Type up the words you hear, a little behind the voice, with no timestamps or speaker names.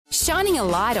shining a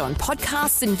light on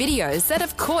podcasts and videos that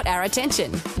have caught our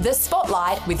attention. The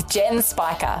Spotlight with Jen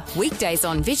Spiker. Weekdays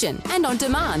on Vision and on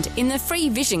demand in the free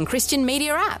Vision Christian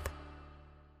Media app.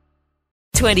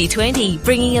 2020,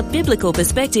 bringing a biblical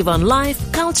perspective on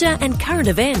life, culture and current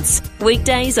events.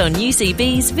 Weekdays on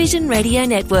UCB's Vision Radio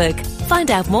Network.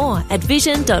 Find out more at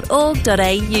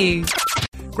vision.org.au.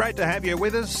 Great to have you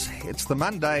with us. It's the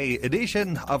Monday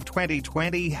edition of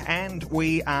 2020 and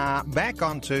we are back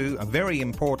onto a very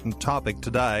important topic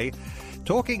today,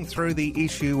 talking through the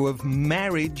issue of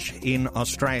marriage in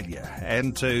Australia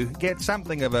and to get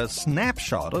something of a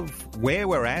snapshot of where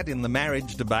we're at in the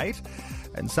marriage debate.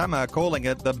 And some are calling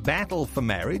it the battle for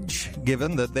marriage,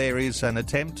 given that there is an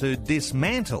attempt to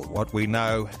dismantle what we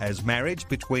know as marriage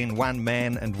between one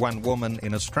man and one woman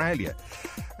in Australia.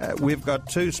 We've got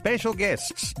two special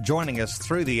guests joining us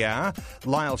through the hour.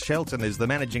 Lyle Shelton is the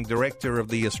Managing Director of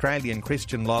the Australian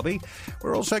Christian Lobby.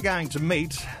 We're also going to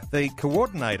meet the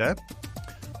coordinator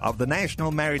of the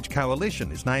National Marriage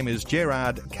Coalition. His name is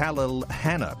Gerard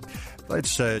Khalil-Hanna.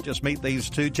 Let's just meet these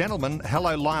two gentlemen.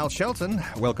 Hello, Lyle Shelton.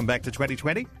 Welcome back to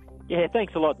 2020. Yeah,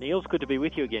 thanks a lot, Neil. It's good to be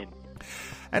with you again.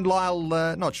 And Lyle,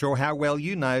 not sure how well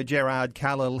you know Gerard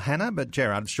Khalil-Hanna, but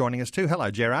Gerard's joining us too. Hello,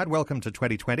 Gerard. Welcome to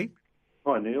 2020.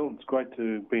 Hi, Neil. It's great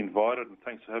to be invited, and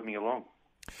thanks for having me along.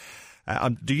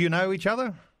 Do you know each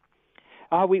other?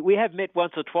 We have met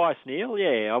once or twice, Neil.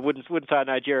 Yeah, I wouldn't say I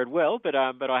know Gerard well, but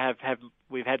I have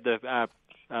we've had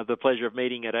the pleasure of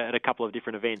meeting at a couple of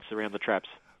different events around the traps.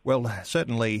 Well,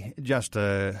 certainly just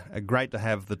great to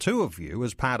have the two of you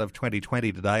as part of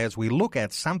 2020 today as we look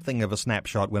at something of a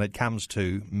snapshot when it comes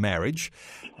to marriage.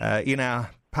 In our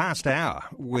past hour,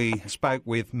 we spoke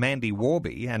with Mandy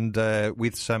Warby and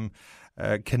with some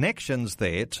connections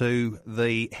there to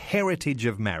the heritage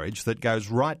of marriage that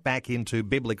goes right back into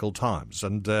biblical times,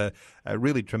 and a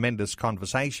really tremendous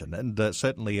conversation and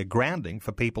certainly a grounding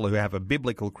for people who have a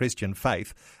biblical Christian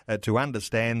faith to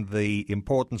understand the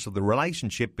importance of the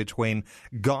relationship between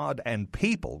God and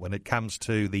people when it comes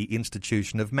to the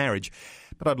institution of marriage.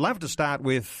 But I'd love to start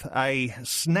with a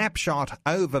snapshot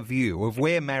overview of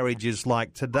where marriage is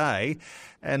like today.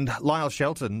 And Lyle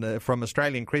Shelton from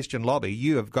Australian Christian Lobby,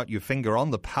 you have got your finger on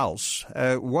the pulse.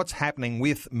 What's happening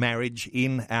with marriage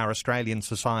in our Australian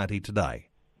society today?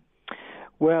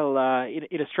 Well,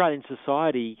 in Australian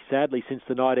society, sadly, since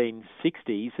the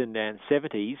 1960s and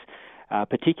 70s,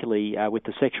 particularly with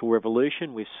the sexual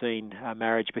revolution, we've seen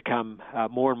marriage become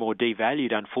more and more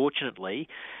devalued, unfortunately.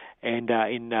 And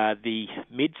in the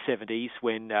mid-70s,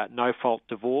 when no-fault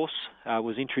divorce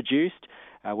was introduced,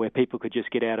 where people could just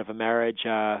get out of a marriage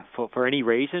for any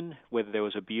reason, whether there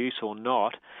was abuse or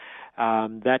not,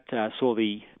 that saw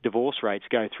the divorce rates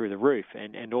go through the roof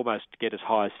and almost get as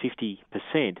high as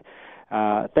 50%.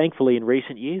 Thankfully, in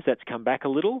recent years, that's come back a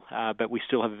little, but we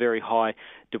still have very high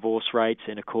divorce rates,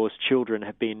 and of course, children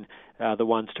have been the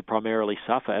ones to primarily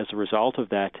suffer as a result of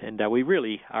that. And we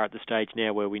really are at the stage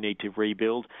now where we need to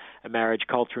rebuild a marriage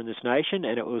culture in this nation,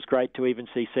 and it was great to even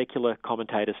see secular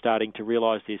commentators starting to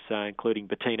realise this, including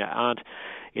Bettina Arndt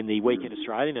in the Weekend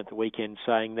Australian at the weekend,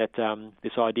 saying that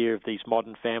this idea of these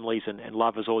modern families and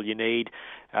love is all you need,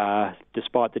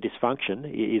 despite the dysfunction,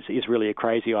 is really a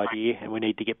crazy idea, and we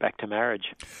need to get back to marriage.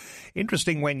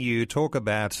 Interesting when you talk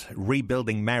about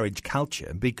rebuilding marriage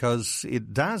culture, because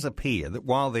it does appear that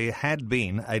while there had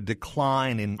been a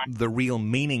decline in the real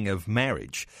meaning of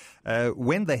marriage,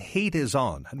 when the heat is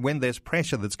on and when there's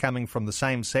pressure that's coming from the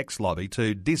same-sex lobby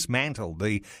to dismantle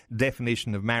the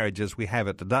definition of marriage as we have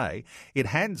it today, it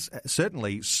has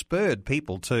certainly spurred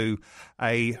people to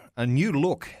a new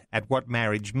look at what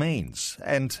marriage means.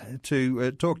 And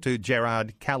to talk to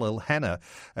Gerard Khalil-Hanna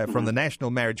from the National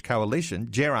Marriage Coalition,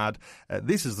 Gerard,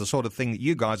 this is the sort of thing that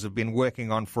you guys have been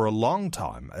working on for a long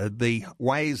time, the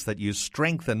ways that you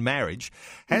strengthen marriage.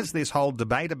 Has this whole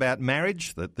debate about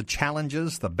marriage, the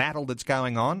challenges, the battle that's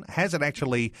going on, has it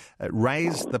actually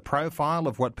raised the profile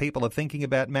of what people are thinking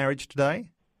about marriage today?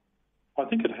 I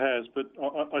think it has, but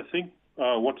I think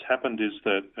what's happened is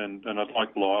that, and I'd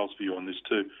like Lyle's view on this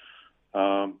too,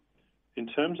 in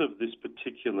terms of this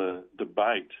particular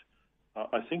debate,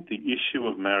 I think the issue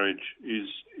of marriage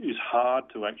is hard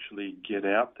to actually get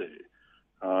out there.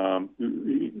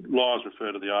 Lyle's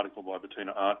referred to the article by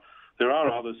Bettina Arndt. There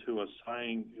are others who are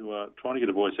trying to get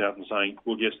a voice out and saying,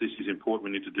 well, yes, this is important,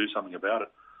 we need to do something about it.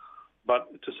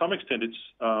 But to some extent, it's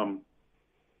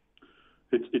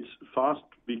fast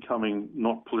becoming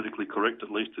not politically correct,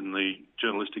 at least in the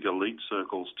journalistic elite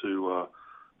circles, to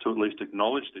at least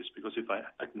acknowledge this, because if they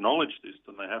acknowledge this,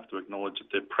 then they have to acknowledge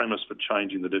that their premise for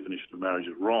changing the definition of marriage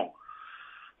is wrong.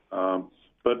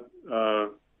 But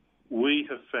we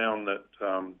have found that,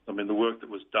 the work that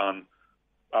was done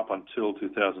up until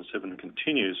 2007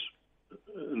 continues,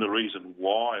 and the reason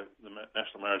why the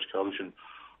National Marriage Coalition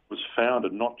was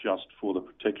founded, not just for the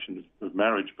protection of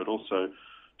marriage, but also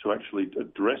to actually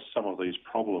address some of these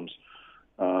problems.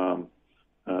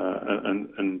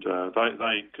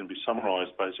 They can be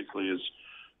summarised basically as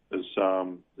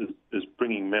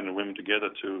bringing men and women together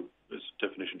to, as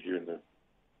definition here in the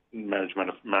marriage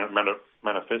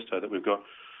manifesto that we've got,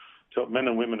 to help men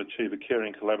and women achieve a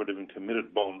caring, collaborative and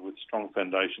committed bond with strong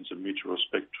foundations of mutual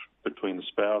respect between the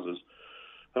spouses,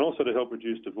 and also to help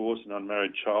reduce divorce and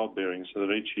unmarried childbearing so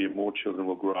that each year more children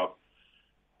will grow up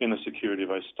in the security of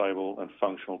a stable and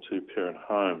functional two-parent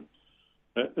home.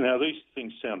 Now, these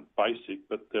things sound basic,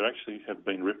 but they actually have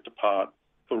been ripped apart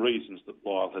for reasons that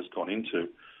Lyle has gone into.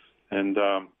 And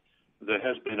there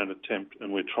has been an attempt,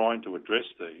 and we're trying to address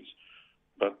these,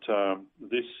 but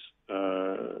this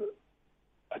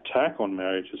attack on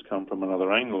marriage has come from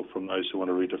another angle from those who want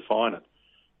to redefine it.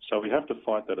 So we have to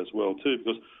fight that as well too,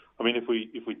 because if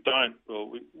we don't,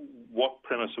 what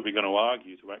premise are we going to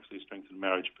argue to actually strengthen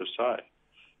marriage per se?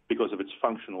 Because of its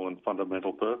functional and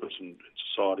fundamental purpose in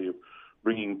society of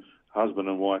bringing husband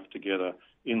and wife together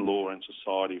in law and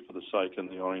society for the sake and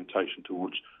the orientation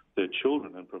towards their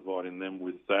children, and providing them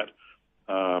with that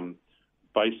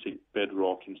basic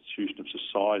bedrock institution of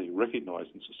society, recognised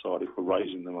in society, for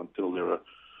raising them until they're at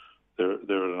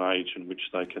an age in which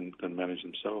they can manage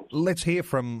themselves. Let's hear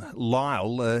from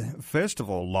Lyle. First of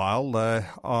all, Lyle,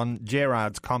 on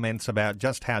Gerard's comments about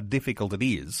just how difficult it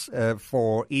is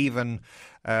for even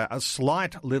a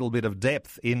slight little bit of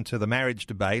depth into the marriage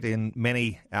debate in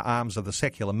many arms of the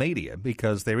secular media,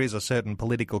 because there is a certain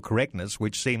political correctness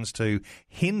which seems to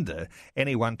hinder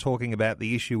anyone talking about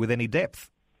the issue with any depth.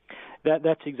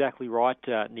 That's exactly right,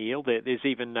 Neil. There's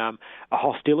even a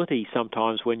hostility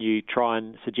sometimes when you try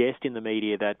and suggest in the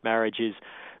media that marriage is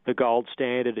the gold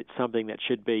standard. It's something that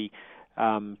should be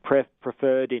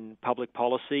preferred in public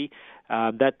policy.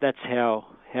 That's how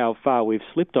far we've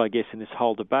slipped, I guess, in this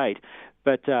whole debate.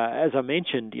 But as I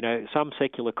mentioned, some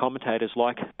secular commentators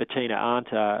like Bettina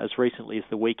Arndt, as recently as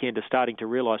the weekend, are starting to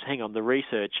realise, hang on, the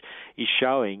research is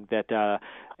showing that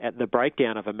the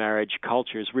breakdown of a marriage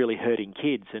culture is really hurting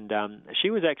kids. And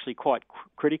she was actually quite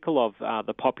critical of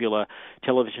the popular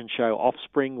television show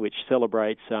Offspring, which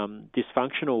celebrates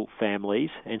dysfunctional families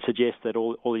and suggests that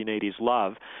all you need is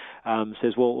love.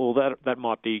 Says, well, that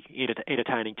might be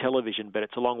entertaining television, but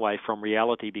it's a long way from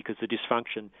reality, because the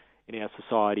dysfunction in our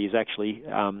society is actually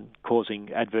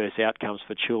causing adverse outcomes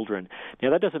for children. Now,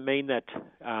 that doesn't mean that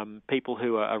people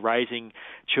who are raising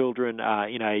children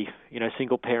in a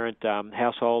single-parent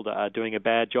household are doing a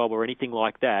bad job or anything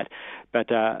like that.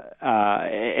 But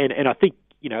and I think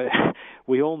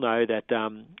we all know that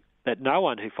that no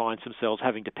one who finds themselves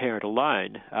having to parent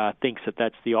alone thinks that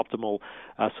that's the optimal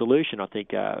solution. I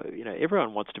think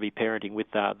everyone wants to be parenting with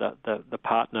the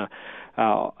partner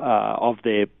of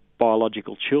their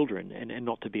biological children and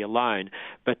not to be alone.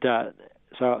 But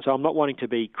so I'm not wanting to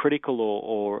be critical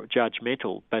or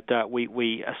judgmental, but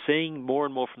we are seeing more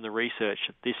and more from the research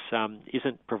that this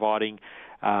isn't providing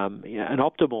an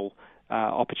optimal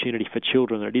opportunity for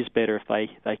children. It is better if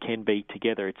they can be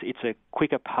together. It's a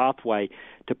quicker pathway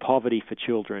to poverty for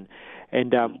children.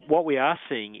 And what we are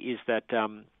seeing is that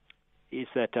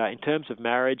in terms of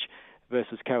marriage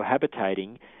versus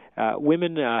cohabitating,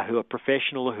 women who are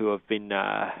professional, who have been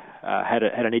had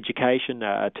an education,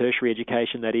 a tertiary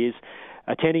education that is,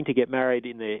 are tending to get married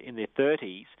in their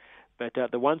 30s. But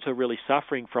the ones who are really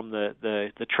suffering from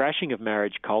the trashing of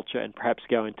marriage culture and perhaps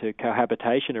go into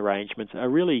cohabitation arrangements are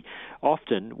really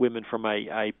often women from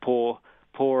a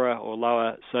poorer or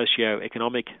lower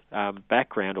socio-economic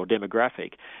background or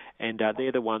demographic. And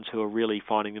they're the ones who are really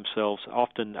finding themselves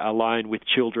often alone with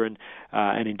children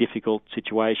and in difficult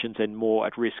situations and more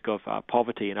at risk of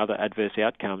poverty and other adverse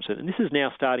outcomes. And this is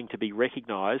now starting to be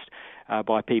recognised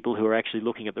by people who are actually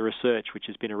looking at the research, which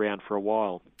has been around for a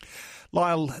while.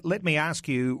 Lyle, let me ask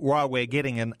you, while we're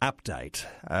getting an update,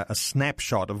 a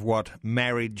snapshot of what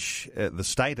marriage, the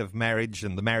state of marriage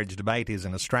and the marriage debate is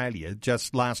in Australia.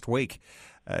 Just last week,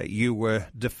 you were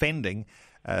defending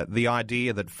the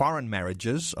idea that foreign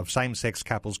marriages of same-sex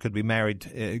couples could be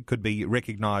married, could be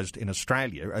recognised in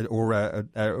Australia,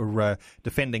 or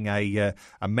defending a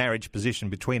marriage position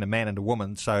between a man and a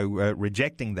woman, so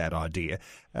rejecting that idea.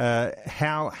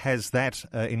 How has that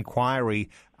inquiry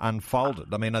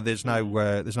unfolded? I mean, there's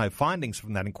no findings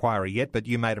from that inquiry yet, but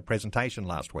you made a presentation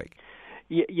last week.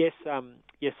 Yes.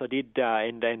 Yes, I did,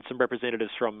 and some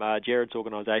representatives from Jared's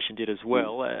organisation did as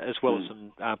well as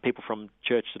some people from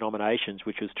church denominations,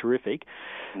 which was terrific.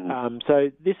 So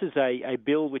this is a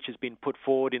bill which has been put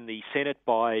forward in the Senate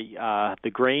by the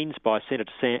Greens, by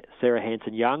Senator Sarah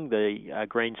Hanson-Young, the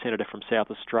Green senator from South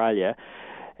Australia.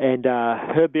 And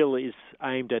her bill is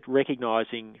aimed at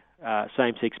recognising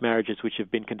same-sex marriages which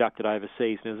have been conducted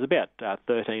overseas. And there's about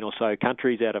 13 or so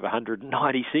countries out of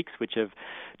 196 which have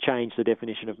changed the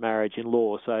definition of marriage in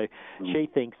law. So she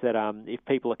thinks that if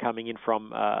people are coming in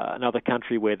from another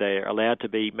country where they're allowed to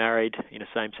be married in a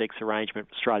same-sex arrangement,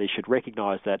 Australia should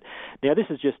recognise that. Now, this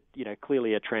is just,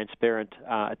 clearly a transparent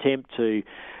attempt to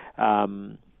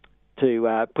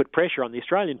put pressure on the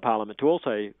Australian Parliament to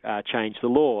also change the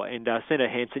law. And Senator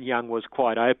Hanson-Young was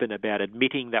quite open about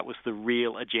admitting that was the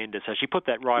real agenda. So she put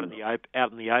that right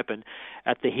out in the open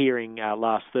at the hearing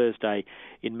last Thursday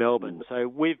in Melbourne. So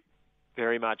we've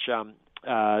very much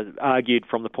argued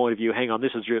from the point of view, hang on,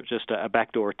 this is just a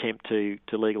backdoor attempt to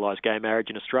legalise gay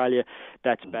marriage in Australia.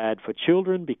 That's bad for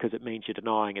children because it means you're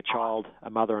denying a child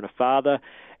a mother and a father,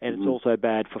 and it's also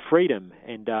bad for freedom.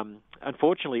 And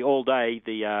unfortunately, all day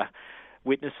the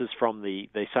witnesses from the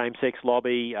same-sex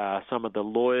lobby, some of the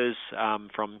lawyers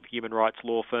from human rights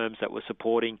law firms that were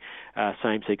supporting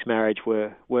same-sex marriage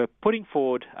were putting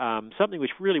forward something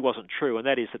which really wasn't true, and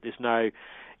that is that there's no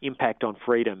impact on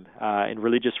freedom and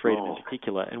religious freedom in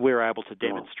particular. And we were able to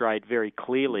demonstrate very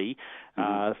clearly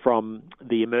from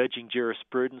the emerging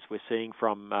jurisprudence we're seeing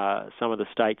from some of the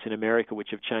states in America which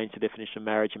have changed the definition of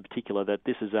marriage in particular, that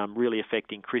this is really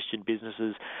affecting Christian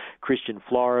businesses, Christian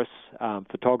florists,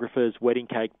 photographers, wedding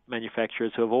cake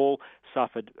manufacturers who have all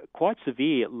suffered quite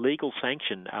severe legal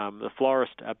sanction. The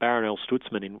florist Baronelle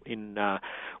Stutzman in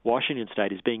Washington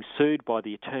State is being sued by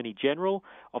the Attorney General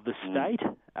of the state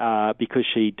because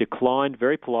she declined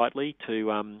very politely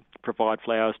to provide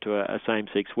flowers to a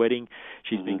same-sex wedding.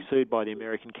 She's being sued by the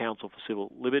American Council for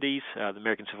Civil Liberties, the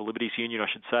American Civil Liberties Union, I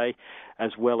should say,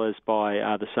 as well as by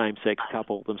the same-sex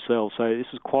couple themselves. So this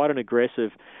is quite an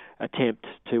aggressive attempt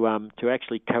to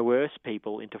actually coerce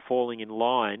people into falling in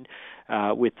line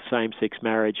with same-sex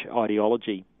marriage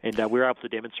ideology. And we're able to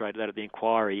demonstrate that at the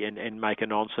inquiry and make a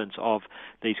nonsense of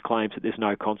these claims that there's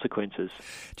no consequences.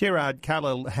 Gerard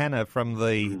Carla-Hanna from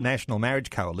the National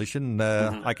Marriage Coalition,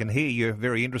 I can hear you're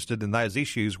very interested in those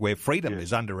issues where freedom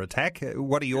is under attack.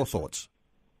 What are your thoughts?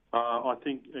 I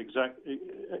think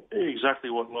exactly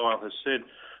what Lyle has said.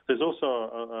 There's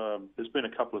also there's been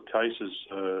a couple of cases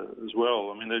as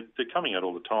well. I mean, they're coming out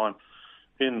all the time.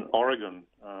 In Oregon,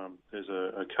 there's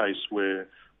a case where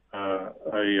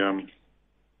a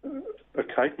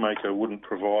cake maker wouldn't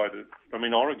provide it. I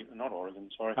mean,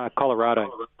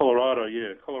 Colorado.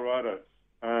 Colorado.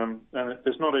 And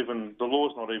there's not even, the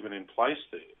law's not even in place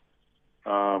there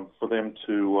for them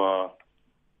to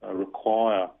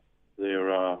require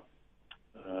their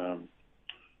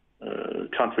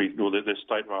country, or their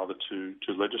state rather, to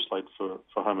legislate for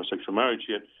homosexual marriage.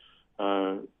 Yet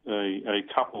a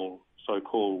couple,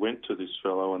 so-called, went to this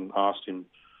fellow and asked him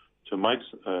to make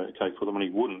a cake for them, and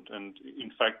he wouldn't. And in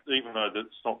fact, even though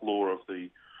that's not law of the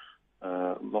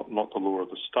not the law of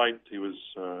the state, he was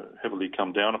heavily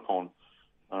come down upon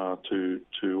to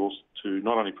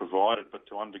not only provide it but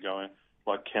to undergo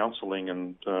like counselling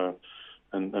and have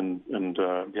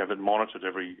it monitored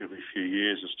every few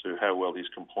years as to how well he's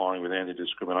complying with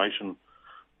anti-discrimination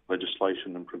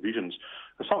legislation and provisions.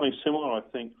 And something similar, I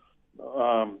think,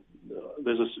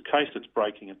 there's a case that's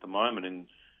breaking at the moment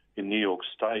in New York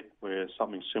State where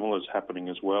something similar is happening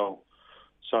as well.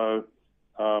 So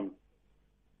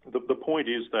the point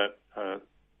is that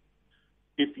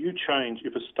if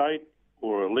a state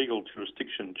or a legal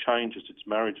jurisdiction changes its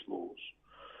marriage laws,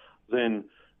 then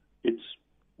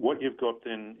what you've got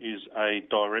then is a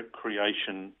direct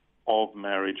creation of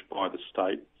marriage by the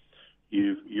state.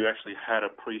 You actually had a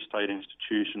pre-state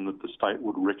institution that the state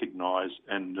would recognise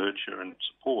and nurture and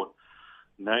support.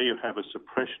 Now you have a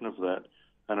suppression of that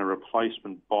and a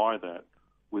replacement by that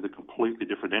with a completely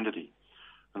different entity.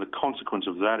 And the consequence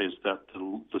of that is that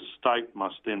the state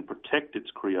must then protect its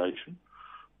creation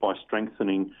by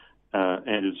strengthening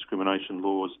anti-discrimination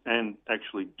laws and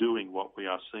actually doing what we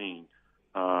are seeing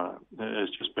has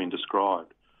just been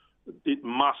described. It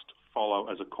must follow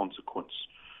as a consequence.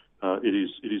 It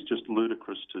is just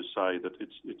ludicrous to say that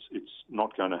it's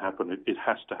not going to happen. It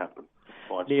has to happen.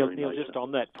 Neil, just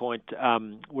on that point,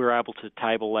 we were able to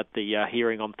table at the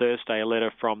hearing on Thursday a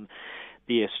letter from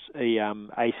the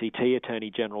ACT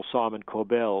Attorney General Simon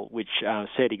Corbell, which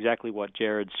said exactly what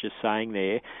Jared's just saying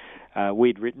there.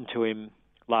 We'd written to him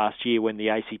last year when the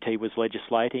ACT was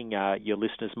legislating. Your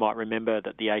listeners might remember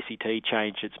that the ACT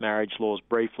changed its marriage laws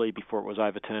briefly before it was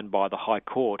overturned by the High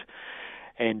Court.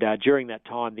 And during that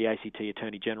time, the ACT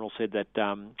Attorney General said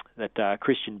that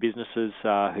Christian businesses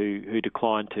who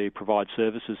declined to provide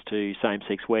services to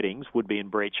same-sex weddings would be in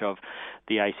breach of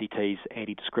the ACT's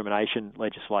anti-discrimination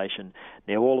legislation.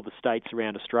 Now, all of the states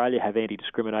around Australia have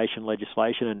anti-discrimination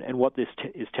legislation, and what this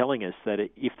is telling us that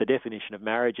if the definition of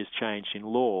marriage is changed in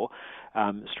law,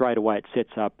 straight away it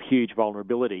sets up huge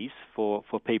vulnerabilities for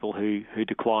people who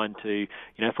decline to,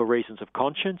 for reasons of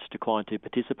conscience, decline to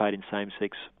participate in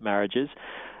same-sex marriages.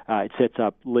 It sets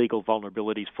up legal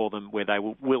vulnerabilities for them where they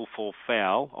will fall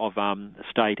foul of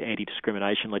state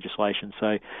anti-discrimination legislation.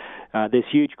 So there's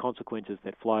huge consequences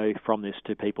that flow from this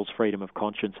to people's freedom of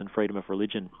conscience and freedom of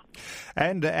religion.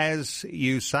 And as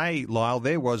you say, Lyle,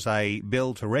 there was a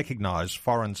bill to recognise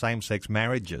foreign same-sex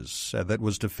marriages that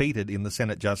was defeated in the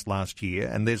Senate just last year,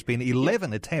 and there's been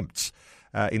 11 attempts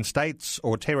in states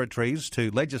or territories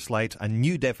to legislate a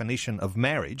new definition of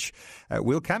marriage.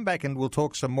 We'll come back and we'll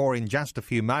talk some more in just a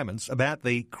few moments about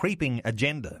the creeping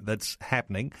agenda that's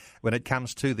happening when it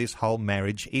comes to this whole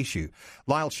marriage issue.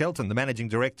 Lyle Shelton, the Managing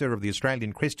Director of the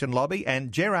Australian Christian Lobby,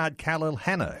 and Gerard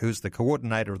Khalil-Hanna, who's the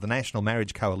Coordinator of the National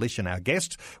Marriage Coalition, our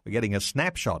guest. We're getting a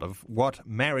snapshot of what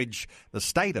marriage, the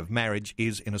state of marriage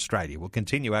is in Australia. We'll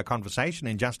continue our conversation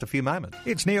in just a few moments.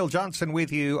 It's Neil Johnson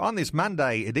with you on this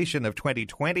Monday edition of 2020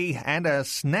 and a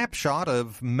snapshot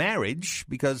of marriage,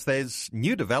 because there's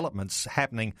new developments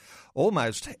happening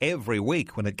almost every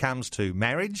week when it comes to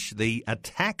marriage, the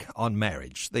attack on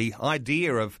marriage, the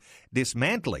idea of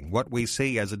dismantling what we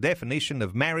see as a definition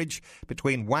of marriage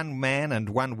between one man and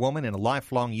one woman in a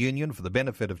lifelong union for the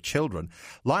benefit of children.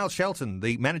 Lyle Shelton,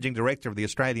 the Managing Director of the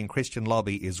Australian Christian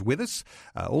Lobby, is with us.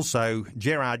 Also,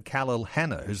 Gerard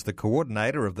Khalil-Hanna, who's the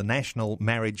Coordinator of the National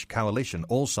Marriage Coalition,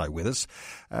 also with us.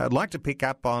 I'd like to pick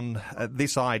up on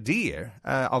this idea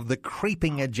of the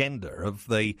creeping agenda of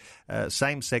the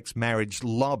same-sex marriage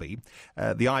lobby.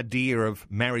 The idea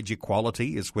of marriage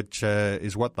equality is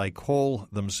what they call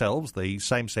themselves, the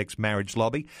same-sex marriage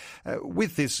lobby.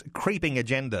 With this creeping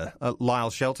agenda, Lyle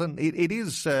Shelton,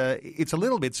 it's a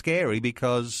little bit scary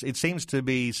because it seems to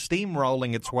be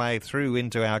steamrolling its way through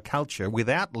into our culture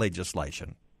without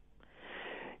legislation.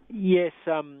 Yes,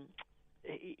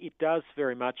 it does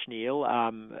very much, Neil.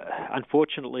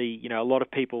 Unfortunately, a lot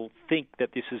of people think that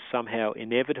this is somehow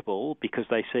inevitable because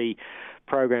they see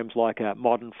programs like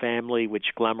Modern Family, which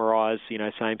glamorise,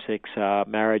 same-sex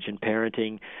marriage and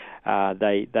parenting.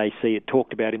 They see it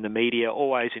talked about in the media,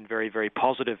 always in very, very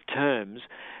positive terms.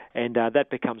 And that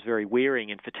becomes very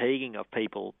wearing and fatiguing of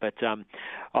people. But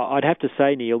I'd have to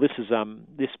say, Neil, this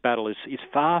battle is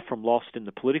far from lost in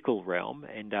the political realm,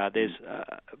 and there's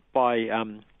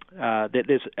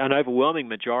an overwhelming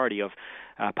majority of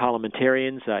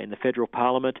parliamentarians in the federal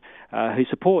parliament who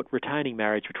support retaining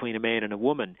marriage between a man and a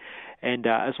woman. And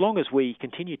as long as we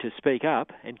continue to speak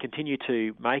up and continue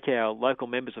to make our local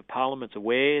members of parliament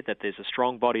aware that there's a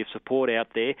strong body of support out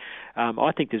there,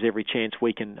 I think there's every chance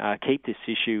we can keep this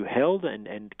issue held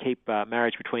and keep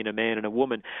marriage between a man and a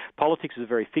woman. Politics is a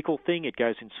very fickle thing. It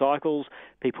goes in cycles.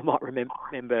 People might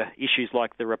remember issues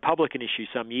like the Republican issue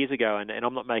some years ago, and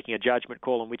I'm not making a judgment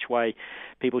call on which way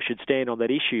people should stand on that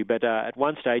issue, but at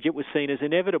one stage it was seen as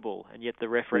inevitable, and yet the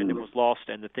referendum was lost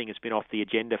and the thing has been off the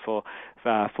agenda for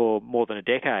more than a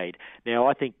decade. Now,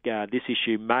 I think this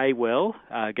issue may well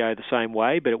go the same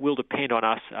way, but it will depend on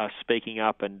us speaking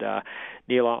up. And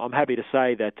Neil, I'm happy to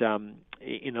say that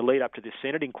in the lead up to this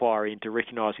Senate inquiry into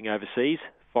recognising overseas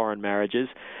foreign marriages,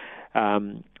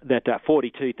 that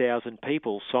 42,000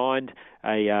 people signed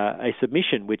a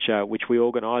submission, which we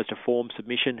organised, a form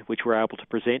submission, which we're able to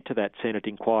present to that Senate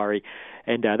inquiry,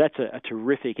 and that's a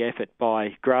terrific effort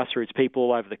by grassroots people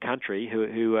all over the country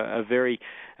who are very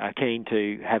keen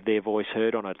to have their voice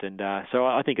heard on it. And so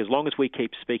I think as long as we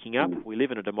keep speaking up, we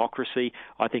live in a democracy,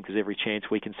 I think there's every chance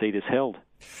we can see this held.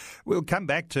 We'll come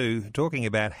back to talking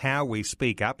about how we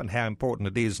speak up and how important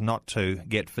it is not to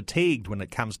get fatigued when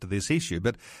it comes to this issue.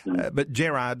 But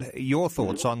Gerard, your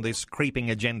thoughts on this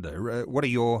creeping agenda? What are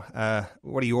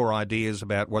your ideas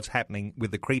about what's happening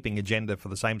with the creeping agenda for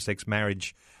the same-sex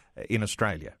marriage in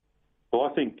Australia? Well,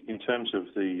 I think in terms of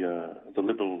the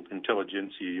liberal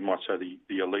intelligentsia, you might say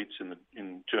the elites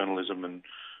in journalism and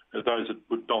those that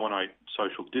would dominate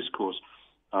social discourse,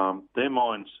 their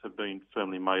minds have been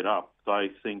firmly made up. They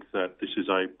think that this is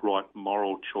a right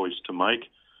moral choice to make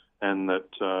and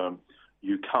that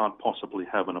you can't possibly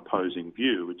have an opposing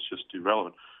view. It's just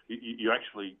irrelevant. You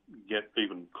actually get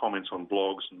even comments on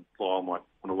blogs, and Lyle might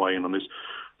want to weigh in on this,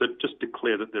 that just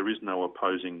declare that there is no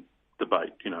opposing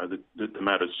debate. You know, the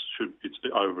matters it's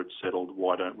over, it's settled.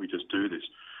 Why don't we just do this?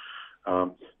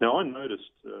 Now, I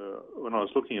noticed when I was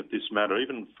looking at this matter,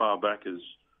 even far back as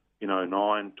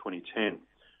 2010,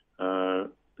 I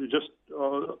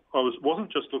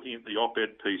wasn't just looking at the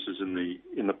op-ed pieces in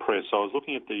the press. I was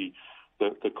looking at the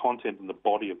content and the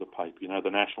body of the paper. You know, the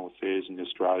National Affairs and the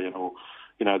Australian, or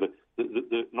the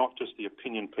not just the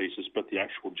opinion pieces, but the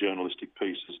actual journalistic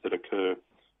pieces that occur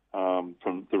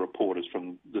from the reporters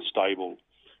from the stable,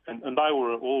 and they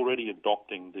were already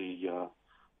adopting the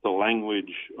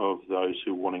language of those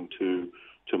who were wanting to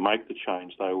make the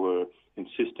change. They were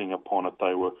insisting upon it.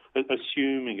 They were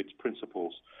assuming its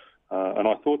principles, and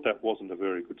I thought that wasn't a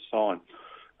very good sign.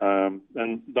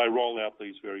 And they roll out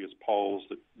these various polls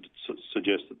that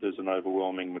suggest that there's an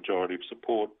overwhelming majority of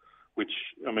support,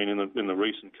 which, I mean, in the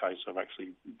recent case, I've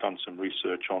actually done some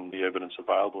research on the evidence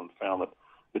available and found that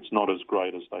it's not as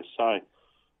great as they say.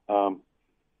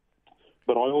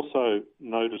 But I also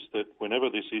noticed that whenever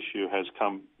this issue has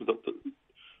come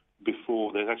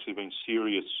before, there's actually been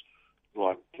serious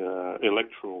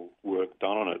electoral work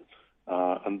done on it.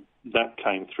 And that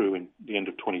came through in the end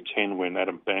of 2010 when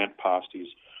Adam Bandt passed his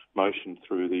motion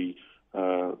through the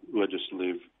the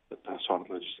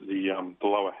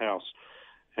lower house.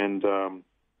 And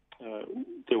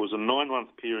there was a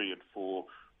 9-month period for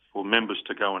members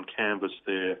to go and canvass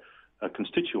their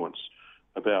constituents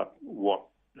about what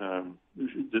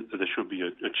that there should be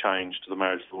a change to the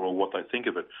marriage law or what they think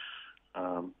of it.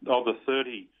 Of the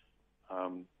 30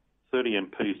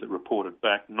 MPs that reported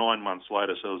back 9 months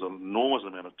later, so there was an enormous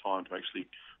amount of time to actually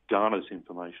garner this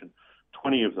information.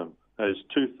 20 of them, as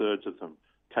 2/3 of them,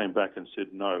 came back and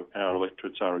said, no, our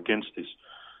electorates are against this.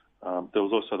 There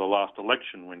was also the last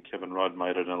election when Kevin Rudd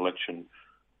made it an election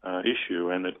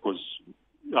issue, and it was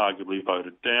arguably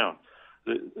voted down.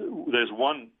 There's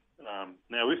one...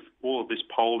 now, if all of this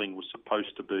polling was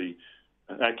supposed to be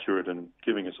accurate and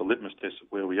giving us a litmus test of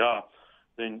where we are,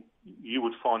 then you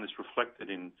would find this reflected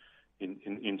in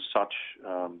such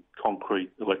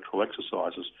concrete electoral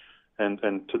exercises, and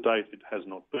to date it has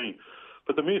not been.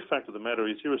 But the mere fact of the matter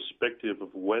is, irrespective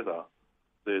of whether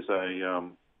there's a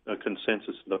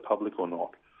consensus in the public or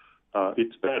not,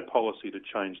 it's bad policy to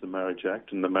change the Marriage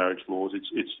Act and the marriage laws.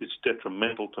 It's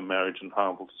detrimental to marriage and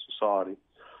harmful to society.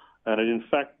 And in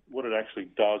fact, what it actually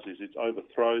does is it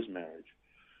overthrows marriage.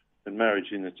 And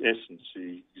marriage, in its essence,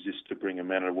 exists to bring a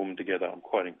man and a woman together. I'm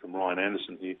quoting from Ryan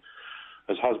Anderson here.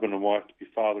 As husband and wife, to be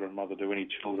father and mother to any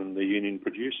children the union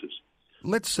produces.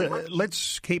 Let's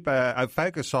keep a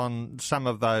focus on some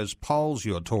of those polls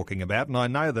you're talking about. And I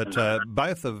know that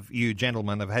both of you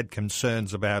gentlemen have had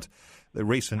concerns about the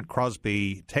recent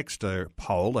Crosby-Textor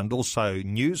poll and also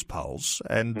news polls,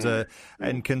 and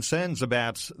concerns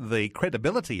about the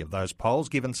credibility of those polls,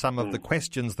 given some of the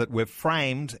questions that were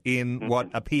framed in what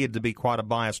appeared to be quite a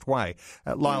biased way.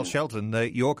 Lyle Shelton,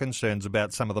 your concerns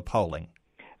about some of the polling?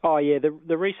 Oh, yeah,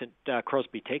 the recent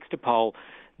Crosby-Textor poll,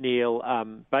 Neil,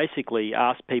 basically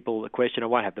asked people the question. I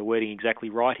won't have the wording exactly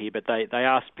right here, but they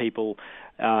asked people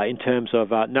in terms of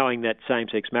knowing that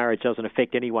same-sex marriage doesn't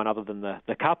affect anyone other than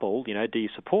the couple, do you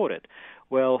support it?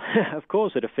 Well, of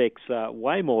course it affects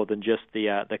way more than just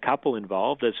the couple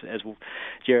involved. As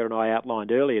Gerard and I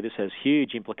outlined earlier, this has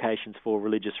huge implications for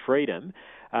religious freedom,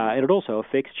 and it also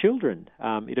affects children.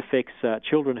 It affects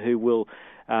children who will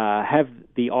have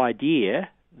the idea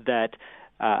that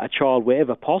a child,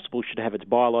 wherever possible, should have its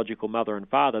biological mother and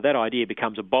father. That idea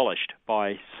becomes abolished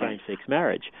by same-sex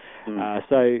marriage.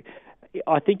 So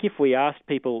I think if we asked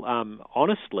people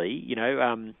honestly,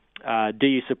 do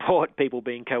you support people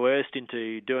being coerced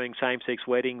into doing same-sex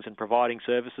weddings and providing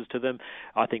services to them,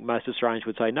 I think most Australians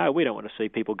would say, no, we don't want to see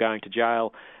people going to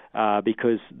jail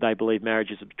because they believe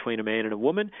marriage is between a man and a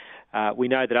woman. We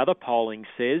know that other polling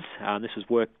says, this is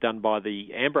work done by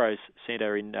the Ambrose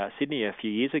Centre in Sydney a few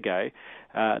years ago,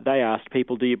 they asked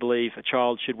people, do you believe a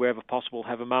child should, wherever possible,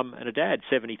 have a mum and a dad?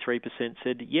 73%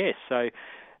 said yes. So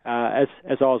as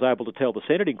I was able to tell the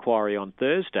Senate inquiry on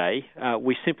Thursday,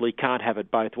 we simply can't have it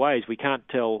both ways. We can't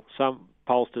tell some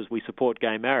pollsters we support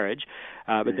gay marriage,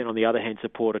 but then on the other hand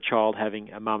support a child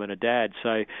having a mum and a dad.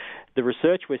 So the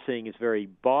research we're seeing is very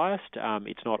biased.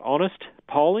 It's not honest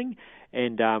polling,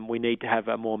 and we need to have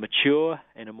a more mature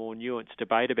and a more nuanced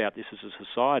debate about this as a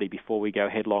society before we go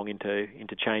headlong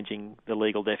into changing the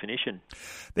legal definition.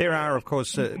 There are, of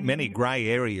course, many grey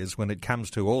areas when it comes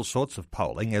to all sorts of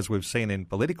polling, as we've seen in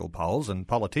political polls, and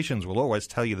politicians will always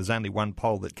tell you there's only one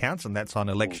poll that counts, and that's on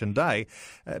election day,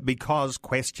 because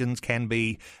questions can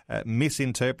be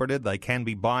misinterpreted, they can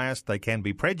be biased, they can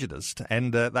be prejudiced,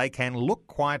 and they can look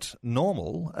quite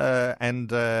normal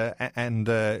and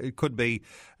it could be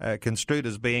construed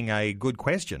as being a good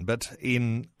question. But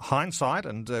in hindsight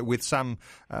and with some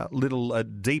little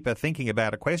deeper thinking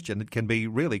about a question, it can be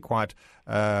really quite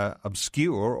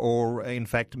obscure or, in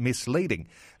fact, misleading.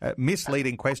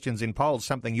 Misleading questions in polls,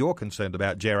 something you're concerned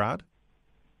about, Gerard?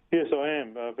 Yes, I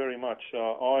am, very much.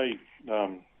 I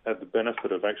had the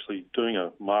benefit of actually doing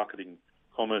a marketing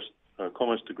commerce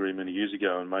degree many years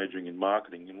ago and majoring in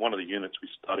marketing. And one of the units we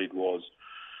studied was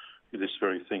this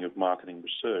very thing of marketing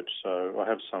research. So I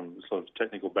have some sort of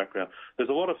technical background. There's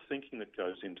a lot of thinking that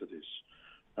goes into this.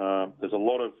 There's a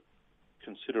lot of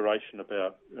consideration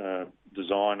about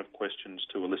design of questions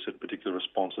to elicit particular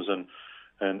responses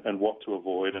and what to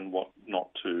avoid and what not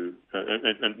to,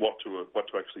 and what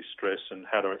to actually stress and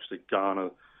how to actually garner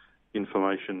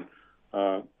information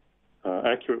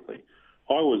accurately.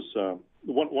 I was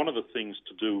one of the things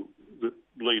to do that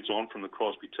leads on from the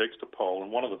Crosby-Textor poll,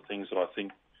 and one of the things that I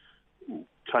think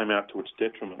came out to its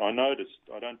detriment. I noticed,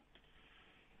 I don't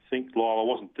think, Lyle, I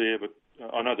wasn't there, but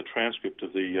I know the transcript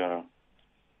of the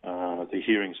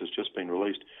hearings has just been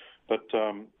released. But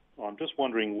I'm just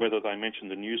wondering whether they mentioned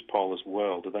the news poll as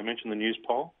well. Did they mention the news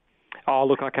poll? Oh,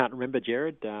 look, I can't remember,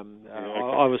 Jared. Okay.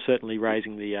 I was certainly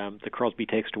raising the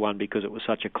Crosby-Textor one because it was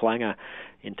such a clanger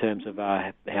in terms of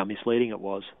how misleading it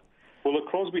was. Well, the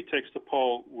Crosby-Textor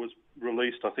poll was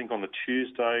released, I think, on the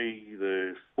Tuesday,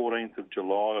 the 14th of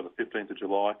July or the 15th of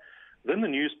July. Then the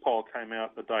news poll came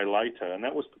out a day later, and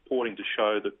that was purporting to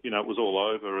show that, you know, it was all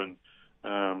over and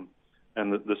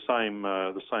the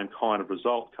same kind of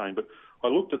result came. But I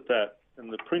looked at that,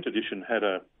 and the print edition had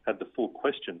the full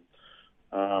question.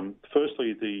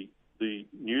 Firstly, the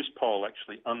news poll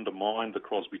actually undermined the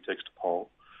Crosby-Textor poll,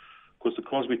 because the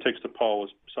Crosby-Textor poll was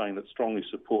saying that strongly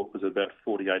support was about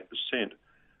 48%,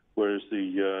 whereas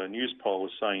the news poll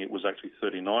was saying it was actually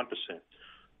 39%.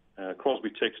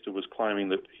 Crosby-Textor was claiming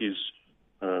that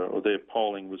their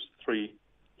polling was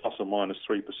plus or minus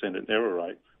 3% in error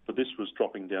rate, but this was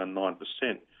dropping down 9%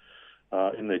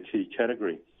 in their key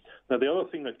category. Now, the other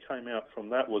thing that came out from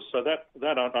that was,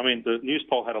 the news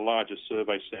poll had a larger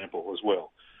survey sample as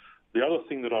well. The other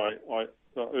thing that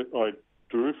I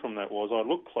drew from that was I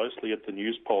looked closely at the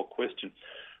news poll question.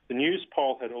 The news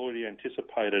poll had already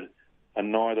anticipated a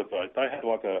neither vote. They had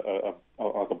like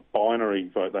a binary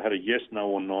vote. They had a yes, no,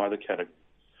 or neither category.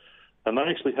 And they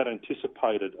actually had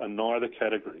anticipated a neither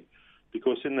category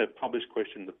because in their published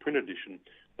question, the print edition,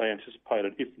 they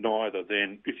anticipated if neither,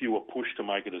 then if you were pushed to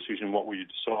make a decision, what will you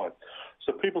decide?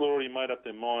 So people already made up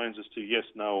their minds as to yes,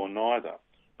 no, or neither.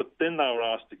 But then they were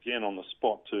asked again on the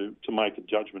spot to make a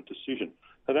judgment decision.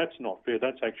 So that's not fair.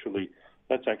 That's actually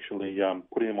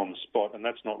putting them on the spot, and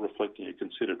that's not reflecting a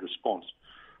considered response.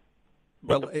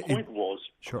 But the point was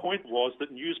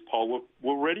that news poll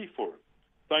were ready for it.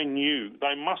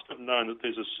 They must have known that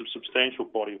there's a substantial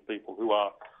body of people who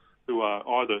are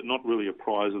either not really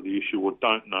apprised of the issue or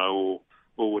don't know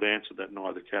or would answer that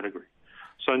neither category.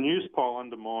 So news poll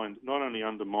not only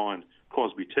undermined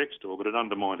Crosby-Textor, but it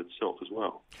undermined itself as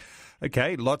well.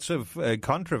 Okay, lots of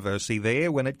controversy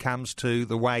there when it comes to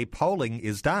the way polling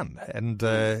is done. And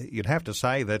you'd have to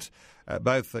say that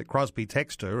both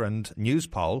Crosby-Textor and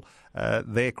Newspoll,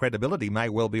 their credibility may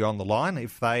well be on the line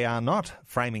if they are not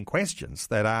framing questions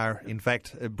that are, in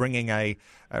fact, bringing a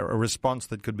response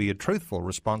that could be a truthful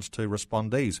response to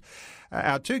respondees.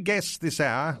 Our two guests this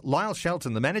hour, Lyle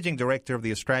Shelton, the Managing Director of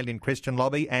the Australian Christian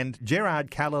Lobby, and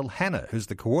Gerard Khalil-Hanna, who's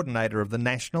the Coordinator of the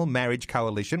National Marriage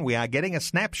Coalition. We are getting a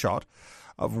snapshot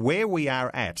of where we are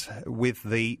at with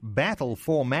the battle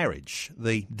for marriage,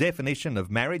 the definition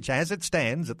of marriage as it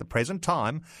stands at the present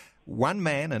time. One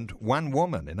man and one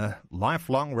woman in a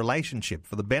lifelong relationship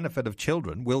for the benefit of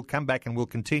children. We'll come back and we'll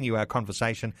continue our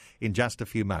conversation in just a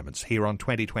few moments here on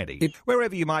 2020.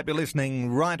 Wherever you might be listening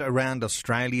right around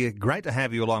Australia, great to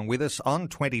have you along with us on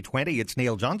 2020. It's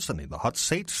Neil Johnson in the hot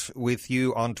seat with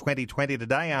you on 2020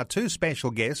 today. Our two special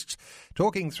guests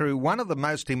talking through one of the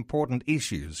most important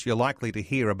issues you're likely to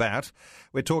hear about.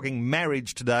 We're talking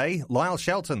marriage today. Lyle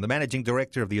Shelton, the Managing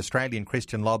Director of the Australian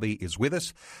Christian Lobby, is with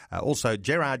us. Also,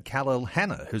 Gerard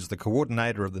Khalil-Hanna, who's the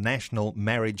Coordinator of the National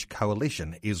Marriage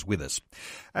Coalition, is with us.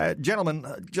 Gentlemen,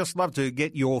 just love to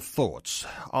get your thoughts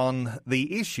on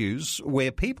the issues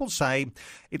where people say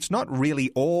it's not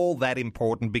really all that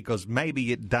important because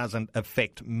maybe it doesn't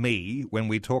affect me when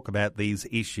we talk about these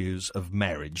issues of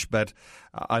marriage. But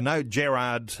I know,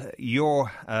 Gerard,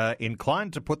 you're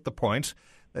inclined to put the point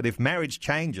that if marriage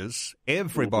changes,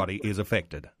 everybody is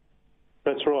affected.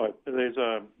 That's right. There's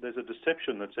a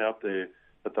deception that's out there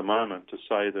at the moment to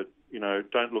say that,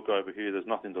 don't look over here, there's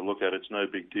nothing to look at, it's no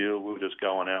big deal, we'll just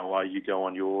go on our way, you go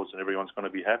on yours, and everyone's going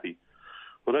to be happy.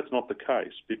 Well, that's not the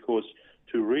case, because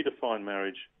to redefine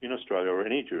marriage in Australia or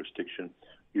any jurisdiction,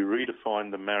 you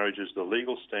redefine the marriage as the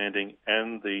legal standing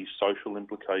and the social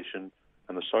implication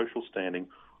and the social standing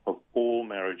of all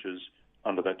marriages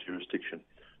under that jurisdiction.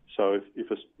 So if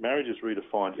a marriage is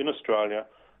redefined in Australia,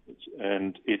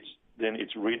 then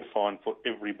it's redefined for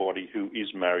everybody who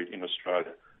is married in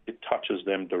Australia. It touches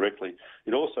them directly.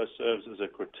 It also serves as a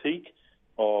critique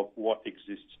of what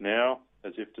exists now,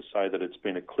 as if to say that it's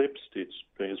been eclipsed.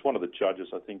 As one of the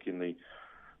judges, I think, in the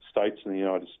States, in the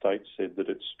United States, said that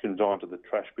it's gone to the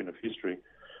trash bin of history.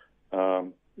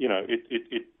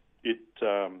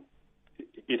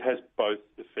 It has both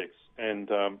effects, and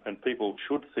people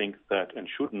should think that and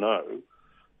should know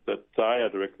that they are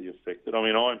directly affected. I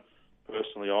mean, I'm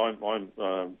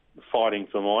fighting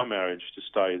for my marriage to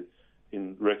stay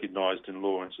recognised in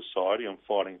law and society. I'm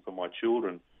fighting for my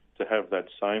children to have that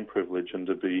same privilege and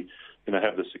to be,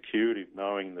 have the security of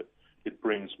knowing that it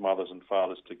brings mothers and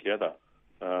fathers together.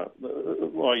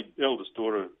 My eldest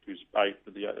daughter, who's 9,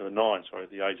 at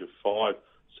the age of 5,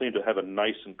 seemed to have a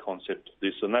nascent concept of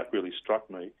this, and that really struck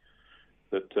me.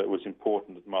 That it was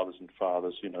important that mothers and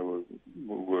fathers,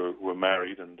 were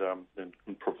married and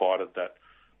provided that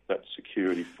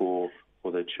security for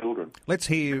their children. Let's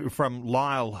hear from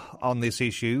Lyle on this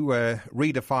issue.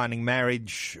 Redefining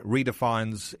marriage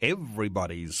redefines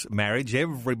everybody's marriage,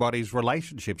 everybody's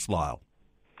relationships, Lyle.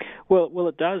 Well,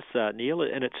 it does, Neil,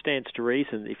 and it stands to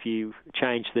reason if you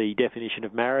change the definition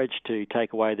of marriage to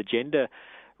take away the gender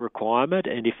requirement,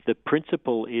 and if the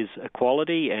principle is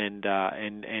equality and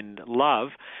love,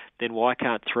 then why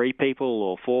can't 3 people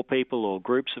or 4 people or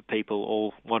groups of people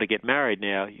all want to get married?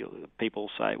 Now,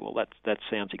 people say, well, that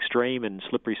sounds extreme and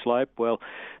slippery slope. Well,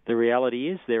 the reality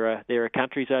is there are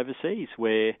countries overseas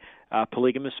where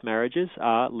polygamous marriages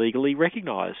are legally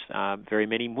recognised. Very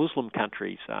many Muslim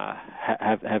countries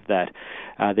have that.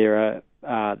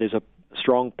 There's a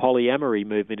strong polyamory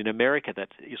movement in America that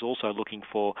is also looking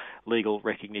for legal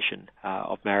recognition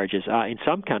of marriages. In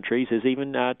some countries, there's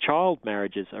even child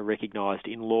marriages are recognised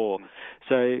in law.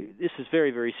 So this is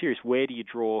very, very serious. Where do you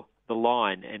draw the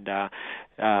line? And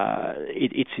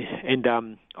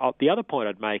the other point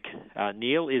I'd make,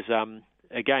 Neil, is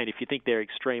again, if you think they're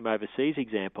extreme overseas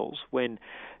examples, when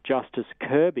Justice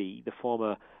Kirby, the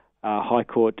former High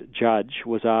Court judge,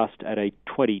 was asked at a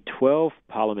 2012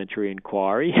 parliamentary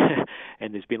inquiry,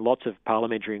 and there's been lots of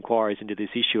parliamentary inquiries into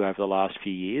this issue over the last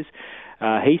few years,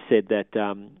 he said that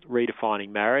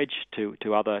redefining marriage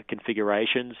to other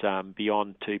configurations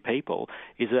beyond 2 people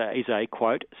is a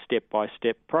quote,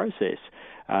 step-by-step process.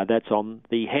 That's on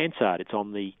the Hansard, it's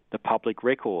on the public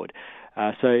record.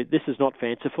 So this is not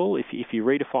fanciful. If you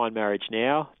redefine marriage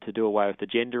now to do away with the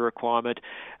gender requirement,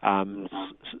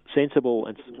 sensible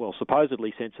and,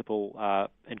 supposedly sensible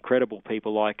and credible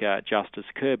people like Justice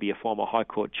Kirby, a former High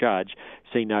Court judge,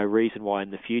 see no reason why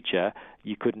in the future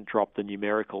you couldn't drop the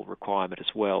numerical requirement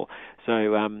as well.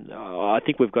 So I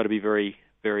think we've got to be very,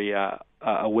 very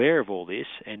aware of all this,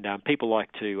 and people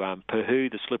like to pooh-hoo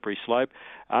the slippery slope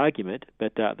argument,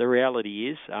 but the reality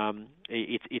is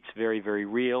it's very, very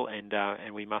real, and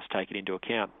we must take it into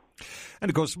account. And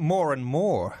of course, more and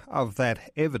more of that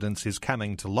evidence is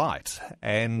coming to light,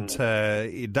 and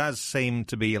it does seem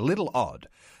to be a little odd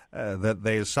that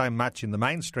there's so much in the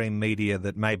mainstream media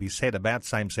that may be said about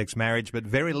same-sex marriage, but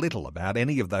very little about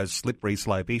any of those slippery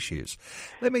slope issues.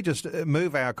 Let me just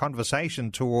move our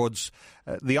conversation towards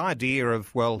the idea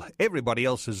of, well, everybody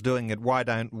else is doing it, why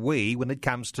don't we, when it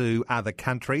comes to other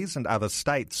countries and other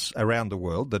states around the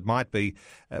world that might be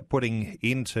putting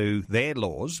into their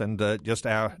laws, and just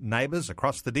our neighbours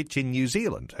across the ditch in New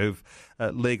Zealand who've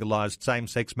legalised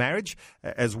same-sex marriage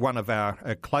as one of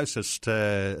our closest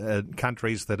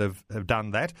countries that have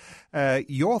done that.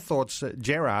 Your thoughts,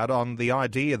 Gerard, on the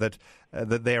idea that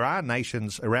there are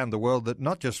nations around the world, that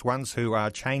not just ones who are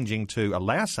changing to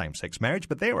allow same-sex marriage,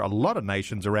 but there are a lot of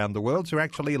nations around the world who are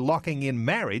actually locking in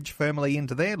marriage firmly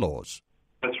into their laws.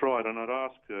 That's right, and I'd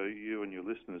ask you and your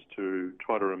listeners to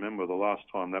try to remember the last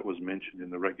time that was mentioned in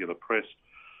the regular press.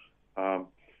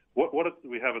 What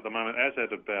we have at the moment, as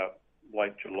at about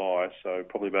late July, so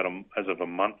probably about as of a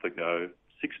month ago,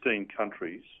 16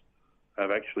 countries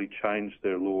have actually changed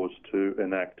their laws to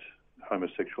enact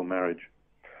homosexual marriage.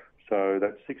 So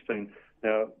that's 16.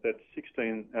 Now, that's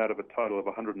 16 out of a total of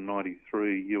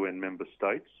 193 UN member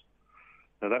states.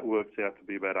 Now, that works out to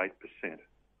be about 8%.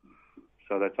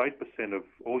 So that's 8% of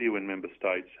all UN member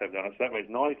states have done it. So that means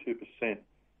 92%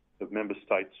 of member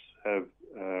states have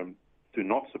do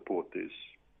not support this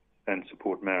and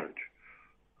support marriage.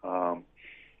 The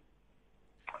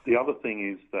other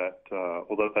thing is that,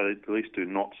 although they at least do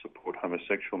not support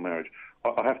homosexual marriage,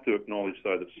 I have to acknowledge,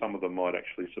 though, that some of them might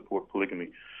actually support polygamy.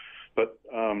 But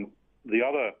the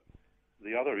other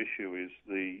issue is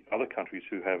the other countries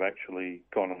who have actually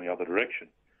gone in the other direction.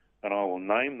 And I will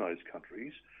name those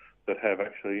countries that have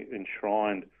actually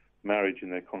enshrined marriage in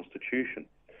their constitution.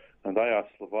 And they are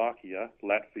Slovakia,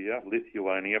 Latvia,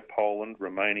 Lithuania, Poland,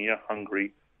 Romania,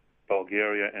 Hungary,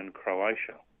 Bulgaria and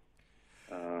Croatia.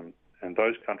 And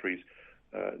those countries,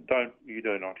 you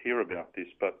do not hear about this,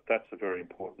 but that's a very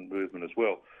important movement as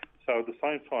well. So at the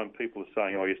same time, people are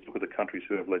saying, yes, look at the countries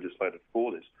who have legislated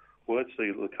for this. Well, let's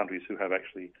see the countries who have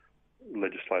actually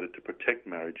legislated to protect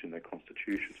marriage in their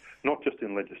constitutions, not just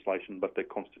in legislation, but their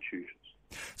constitutions.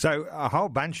 So a whole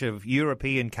bunch of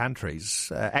European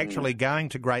countries actually going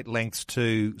to great lengths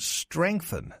to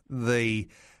strengthen the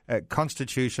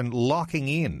Constitution, locking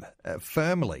in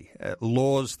firmly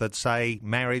laws that say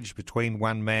marriage between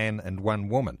one man and one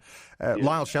woman.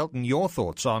 Lyle Shelton, your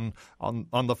thoughts on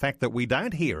the fact that we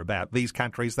don't hear about these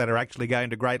countries that are actually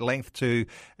going to great length to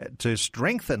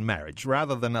strengthen marriage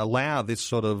rather than allow this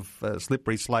sort of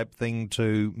slippery slope thing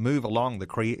to move along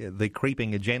the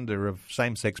creeping agenda of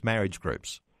same-sex marriage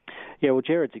groups? Yeah, well,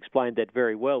 Jared's explained that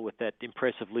very well with that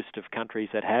impressive list of countries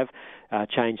that have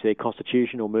changed their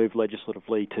constitution or moved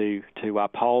legislatively to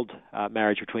uphold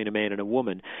marriage between a man and a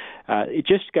woman. It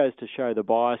just goes to show the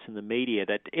bias in the media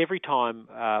that every time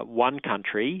one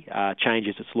country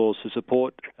changes its laws to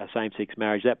support same-sex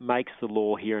marriage, that makes the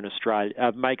law here in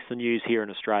Australia, makes the news here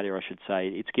in Australia, I should say.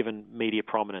 It's given media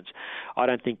prominence. I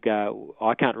don't think,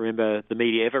 I can't remember the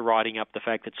media ever writing up the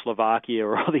fact that Slovakia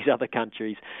or all these other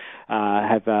countries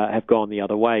have gone the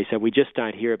other way. So we just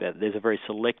don't hear about it. There's a very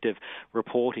selective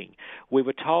reporting. We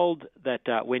were told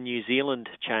that when New Zealand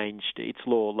changed its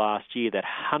law last year, that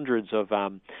hundreds of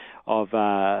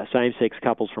same-sex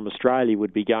couples from Australia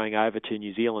would be going over to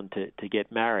New Zealand to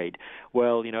get married.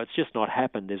 Well, it's just not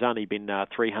happened. There's only been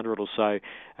 300 or so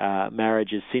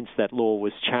marriages since that law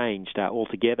was changed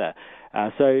altogether.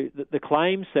 So the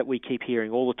claims that we keep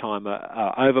hearing all the time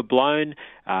are overblown.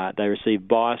 They receive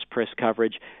biased press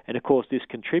coverage, and of course this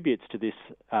contributes to this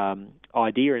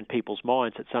idea in people's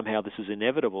minds that somehow this is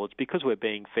inevitable. It's because we're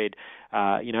being fed,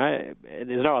 and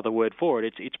there's no other word for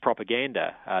it. It's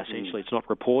propaganda. Essentially, it's not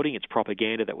reporting. It's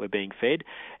propaganda that we're being fed,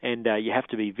 and you have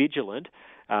to be vigilant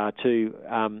to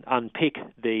unpick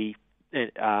the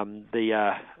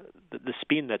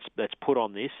spin that's put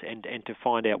on this, and to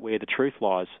find out where the truth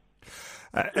lies.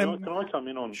 Can I come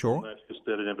in on that, just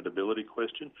that inevitability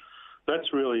question?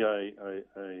 That's really a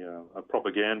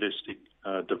propagandistic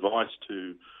device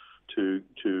to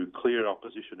clear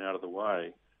opposition out of the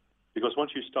way, because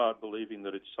once you start believing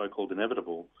that it's so-called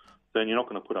inevitable, then you're not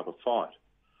going to put up a fight.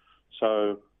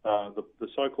 So the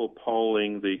so-called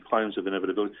polling, the claims of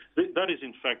inevitability, that is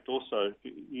in fact also,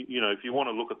 if you want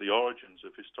to look at the origins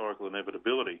of historical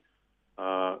inevitability,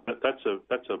 that's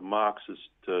a Marxist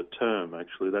term.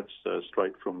 Actually, that's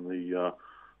straight from the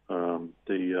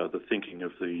thinking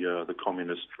of the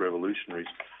communist revolutionaries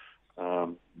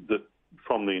that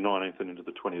from the 19th and into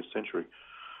the 20th century.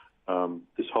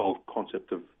 This whole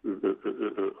concept of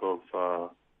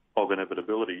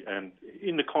inevitability, and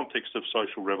in the context of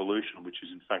social revolution, which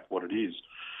is in fact what it is,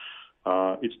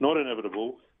 it's not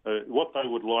inevitable. What they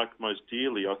would like most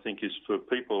dearly, I think, is for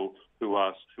people who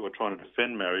are trying to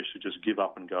defend marriage to just give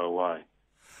up and go away.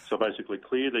 So basically,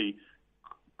 clear the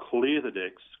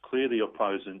decks, clear the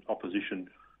opposition,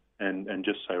 and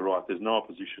just say, right, there's no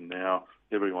opposition now.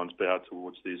 Everyone's bowed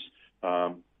towards this.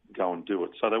 Go and do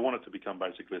it. So they want it to become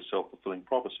basically a self-fulfilling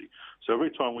prophecy. So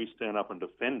every time we stand up and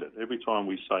defend it, every time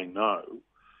we say no,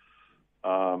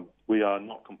 we are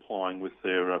not complying with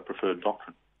their preferred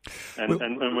doctrine.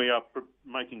 And we are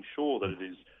making sure that it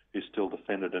is still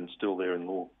defended and still there in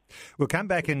law. We'll come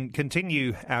back and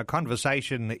continue our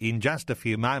conversation in just a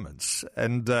few moments.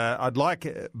 And I'd like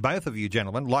both of you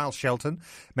gentlemen, Lyle Shelton,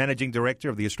 Managing Director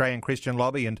of the Australian Christian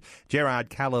Lobby, and Gerard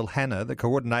Khalil-Hanna, the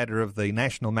Coordinator of the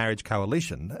National Marriage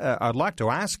Coalition, I'd like to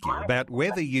ask you about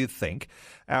whether you think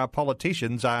our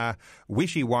politicians are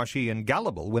wishy-washy and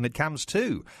gullible when it comes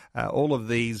to all of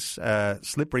these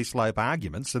slippery slope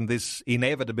arguments and this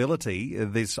inevitability,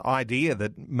 this idea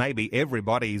that maybe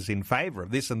everybody's in favour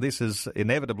of this and this is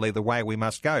inevitably the way we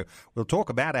must go. We'll talk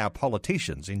about our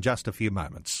politicians in just a few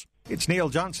moments. It's Neil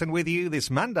Johnson with you this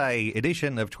Monday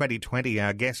edition of 2020.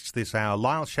 Our guests this hour,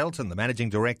 Lyle Shelton, the Managing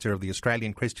Director of the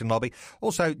Australian Christian Lobby.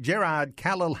 Also, Gerard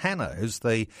Khalil-Hanna, who's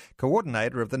the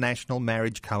Coordinator of the National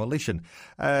Marriage Coalition.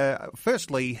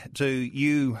 Firstly, to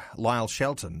you, Lyle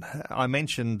Shelton, I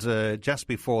mentioned just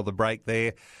before the break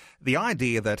there the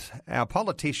idea that our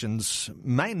politicians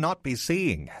may not be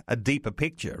seeing a deeper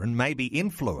picture and may be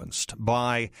influenced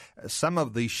by some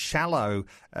of the shallow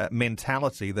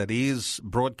mentality that is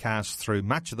broadcast through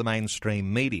much of the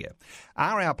mainstream media.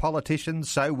 Are our politicians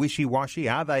so wishy-washy?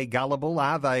 Are they gullible?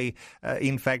 Are they,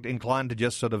 in fact, inclined to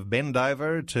just sort of bend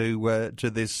over to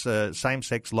this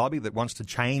same-sex lobby that wants to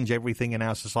change everything in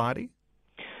our society?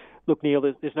 Look, Neil,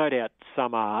 there's no doubt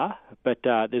some are, but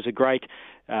there's a great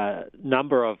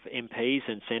number of MPs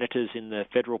and senators in the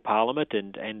federal parliament,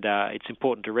 and it's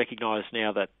important to recognise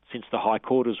now that since the High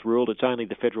Court has ruled, it's only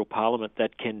the federal parliament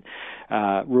that can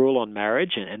rule on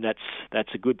marriage, and that's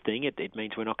a good thing. It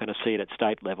means we're not going to see it at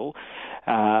state level.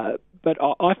 But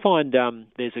I find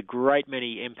there's a great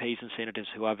many MPs and senators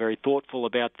who are very thoughtful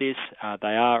about this. They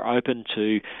are open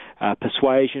to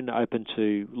persuasion, open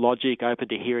to logic, open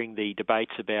to hearing the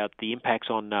debates about the impacts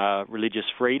on religious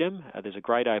freedom. There's a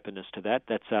great openness to that.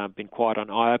 That's been quite an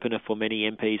eye-opener for many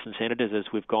MPs and senators as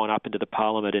we've gone up into the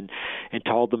parliament and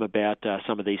told them about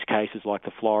some of these cases like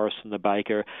the florist and the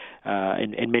baker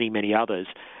and many, many others.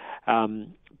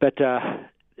 But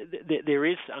there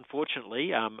is,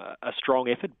 unfortunately, a strong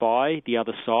effort by the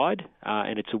other side,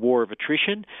 and it's a war of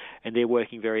attrition, and they're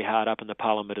working very hard up in the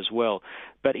parliament as well.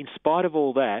 But in spite of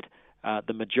all that,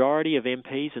 the majority of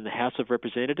MPs in the House of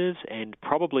Representatives and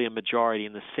probably a majority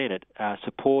in the Senate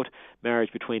support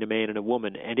marriage between a man and a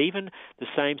woman. And even the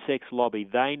same-sex lobby,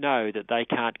 they know that they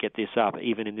can't get this up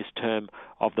even in this term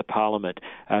of the Parliament.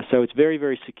 So it's very,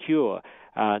 very secure.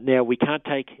 Now, we can't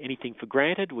take anything for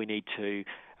granted. We need to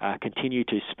continue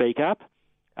to speak up,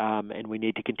 and we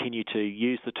need to continue to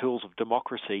use the tools of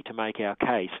democracy to make our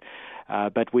case.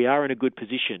 But we are in a good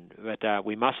position. But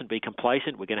we mustn't be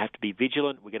complacent. We're going to have to be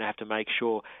vigilant. We're going to have to make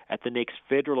sure at the next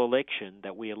federal election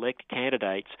that we elect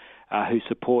candidates who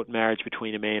support marriage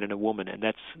between a man and a woman, and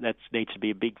that needs to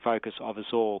be a big focus of us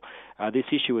all. This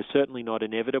issue is certainly not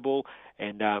inevitable,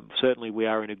 and certainly we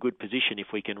are in a good position if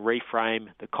we can reframe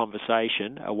the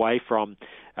conversation away from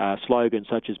slogans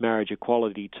such as marriage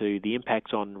equality to the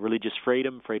impacts on religious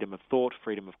freedom, freedom of thought,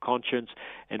 freedom of conscience,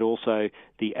 and also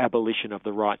the abolition of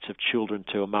the rights of children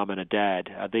to a mum and a dad.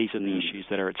 These are the issues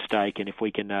that are at stake, and if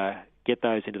we can get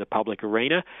those into the public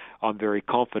arena, I'm very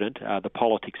confident the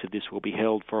politics of this will be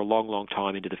held for a long, long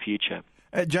time into the future.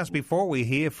 Just before we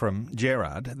hear from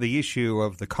Gerard, the issue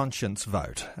of the conscience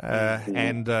vote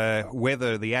and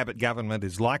whether the Abbott government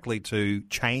is likely to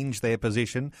change their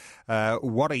position,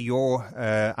 what are your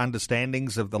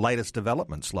understandings of the latest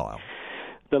developments, Lyle?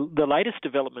 The latest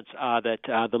developments are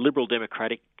that the Liberal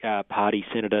Democratic Party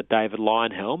Senator David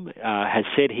Leyonhjelm has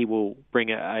said he will bring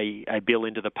a bill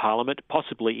into the Parliament,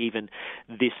 possibly even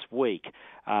this week.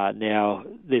 Now,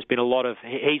 he's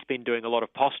been doing a lot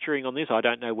of posturing on this. I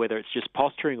don't know whether it's just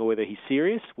posturing or whether he's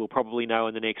serious. We'll probably know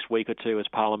in the next week or two as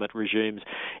Parliament resumes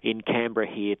in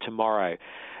Canberra here tomorrow.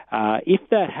 If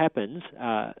that happens,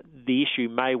 the issue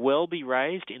may well be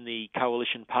raised in the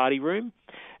coalition party room,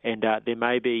 and there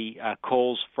may be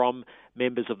calls from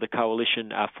members of the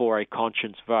coalition for a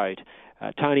conscience vote.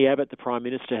 Tony Abbott, the Prime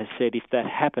Minister, has said if that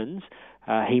happens,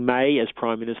 he may, as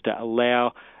Prime Minister,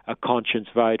 allow a conscience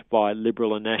vote by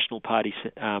Liberal and National Party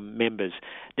members.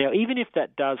 Now, even if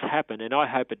that does happen, and I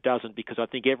hope it doesn't because I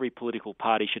think every political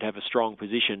party should have a strong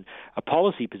position, a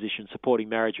policy position supporting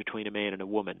marriage between a man and a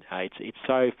woman. It's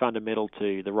so fundamental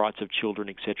to the rights of children,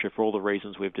 etc., for all the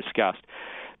reasons we've discussed.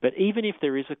 But even if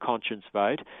there is a conscience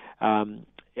vote,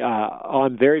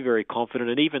 I'm very, very confident,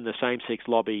 and even the same-sex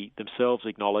lobby themselves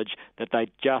acknowledge that they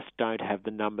just don't have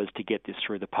the numbers to get this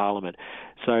through the Parliament.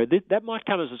 So that might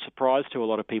come as a surprise to a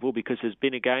lot of people because there's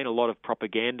been, again, a lot of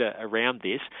propaganda around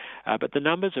this, but the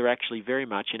numbers are actually very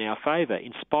much in our favour,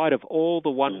 in spite of all the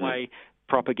one-way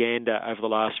propaganda over the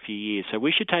last few years. So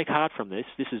we should take heart from this.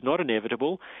 This is not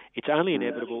inevitable. It's only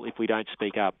inevitable if we don't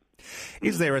speak up.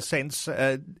 Is there a sense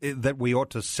that we ought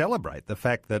to celebrate the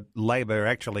fact that Labor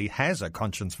actually has a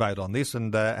conscience vote on this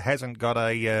and hasn't got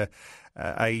an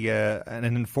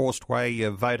enforced way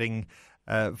of voting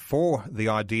for the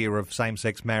idea of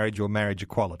same-sex marriage or marriage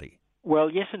equality?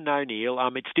 Well, yes and no, Neil.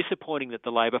 It's disappointing that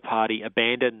the Labor Party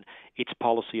abandoned its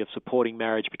policy of supporting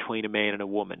marriage between a man and a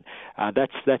woman.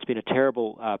 That's been a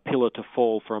terrible pillar to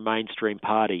fall for a mainstream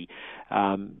party.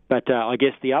 But I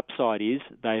guess the upside is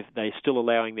they're still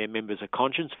allowing their members a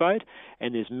conscience vote,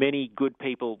 and there's many good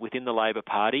people within the Labor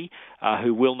Party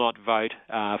who will not vote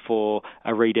for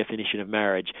a redefinition of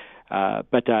marriage.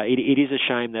 But it is a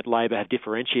shame that Labor have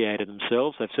differentiated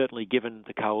themselves. They've certainly given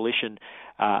the coalition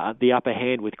the upper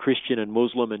hand with Christian and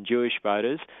Muslim and Jewish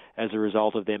voters as a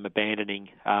result of them abandoning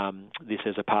this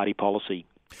as a party policy.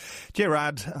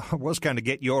 Gerard, I was going to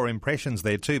get your impressions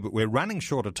there too, but we're running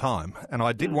short of time, and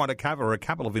I did want to cover a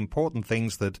couple of important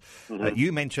things that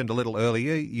you mentioned a little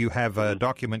earlier. You have a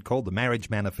document called the Marriage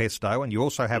Manifesto, and you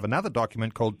also have another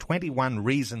document called 21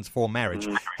 Reasons for Marriage.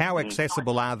 How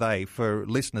accessible are they for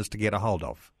listeners to get a hold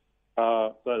of?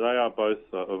 They are both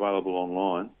available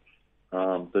online.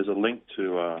 There's a link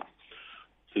to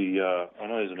I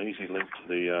know there's an easy link to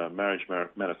the Marriage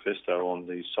Manifesto on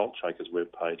the Salt Shakers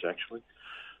webpage, actually.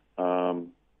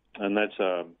 And that's,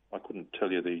 I couldn't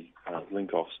tell you the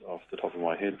link off the top of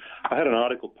my head. I had an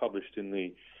article published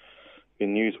in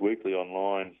News Weekly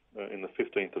online in the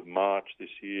 15th of March this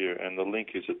year, and the link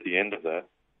is at the end of that.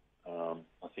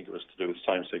 I think it was to do with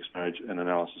same-sex marriage and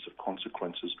analysis of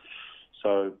consequences.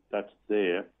 So that's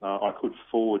there. I could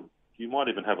forward, you might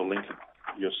even have a link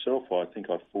yourself. I think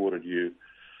I forwarded you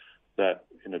that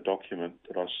in a document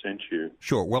that I sent you.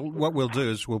 Sure. Well, what we'll do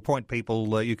is we'll point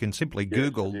people, you can simply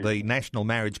Google the National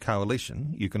Marriage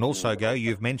Coalition. You can also go,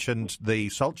 you've mentioned the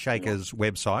Salt Shakers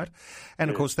website, and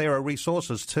of course there are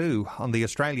resources too on the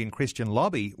Australian Christian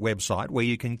Lobby website where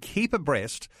you can keep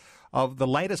abreast of the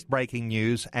latest breaking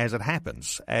news as it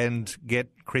happens and get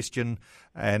Christian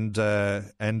and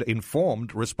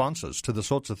informed responses to the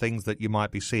sorts of things that you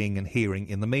might be seeing and hearing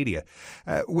in the media.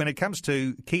 When it comes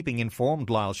to keeping informed,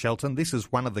 Lyle Shelton, this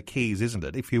is one of the keys, isn't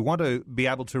it? If you want to be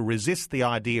able to resist the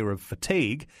idea of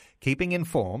fatigue, keeping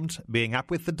informed, being up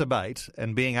with the debate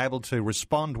and being able to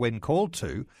respond when called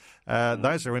to,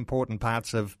 those are important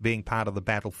parts of being part of the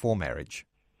battle for marriage.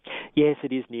 Yes,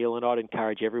 it is, Neil, and I'd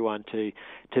encourage everyone to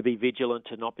be vigilant,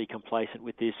 to not be complacent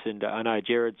with this. And I know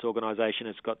Gerard's organisation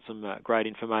has got some great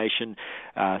information.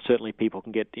 Certainly people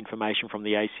can get information from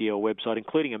the ACL website,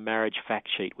 including a marriage fact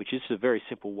sheet, which is a very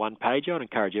simple one-pager. I'd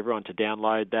encourage everyone to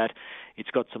download that.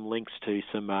 It's got some links to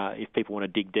some, if people want to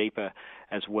dig deeper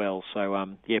as well. So,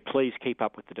 please keep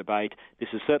up with the debate. This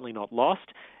is certainly not lost,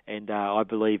 and I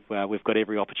believe we've got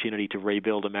every opportunity to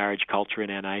rebuild a marriage culture in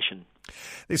our nation.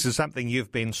 This is something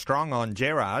you've been strong on,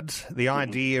 Gerard, the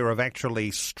idea of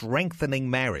actually strengthening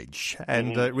marriage.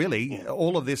 And really,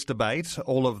 all of this debate,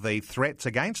 all of the threats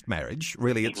against marriage,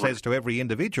 really it says to every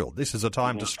individual, this is a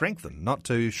time to strengthen, not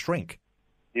to shrink.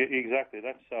 Yeah, exactly.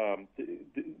 That's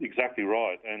exactly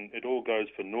right. And it all goes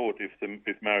for naught if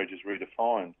marriage is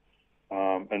redefined.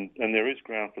 And there is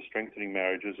ground for strengthening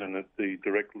marriages and the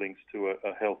direct links to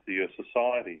a healthier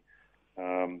society.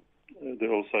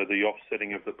 Also the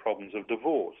offsetting of the problems of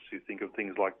divorce. You think of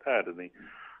things like that and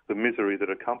the misery that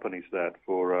accompanies that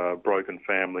for broken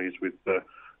families with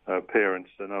parents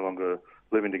that are no longer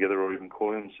living together or even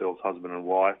calling themselves husband and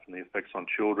wife, and the effects on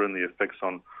children, the effects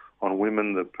on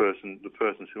women, the persons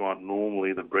who aren't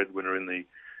normally the breadwinner in the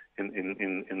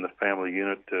family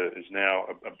unit is now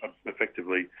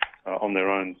effectively on their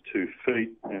own 2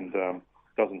 feet and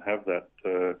doesn't have that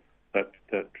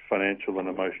financial and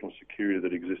emotional security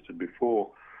that existed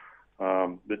before.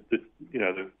 The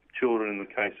children in the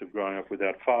case of growing up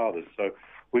without fathers. So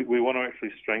we want to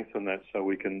actually strengthen that so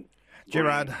we can.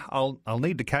 Gerard, I'll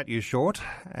need to cut you short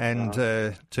and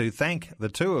to thank the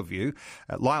two of you,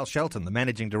 Lyle Shelton, the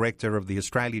Managing Director of the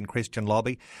Australian Christian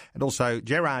Lobby, and also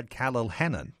Gerard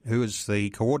Khalil-Hannan, who is the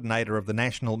Coordinator of the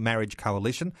National Marriage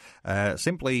Coalition.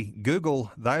 Simply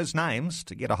Google those names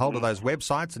to get a hold of those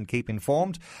websites and keep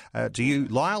informed. To you,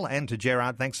 Lyle, and to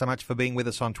Gerard, thanks so much for being with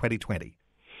us on 2020.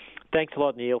 Thanks a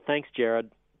lot, Neil. Thanks,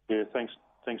 Gerard. Yeah, thanks,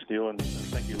 Neil, and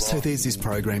thank you, Lyle. So there's this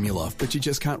program you love, but you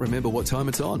just can't remember what time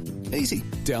it's on. Easy.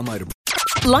 Download a...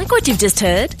 Like what you've just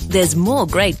heard? There's more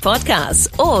great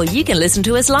podcasts, or you can listen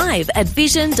to us live at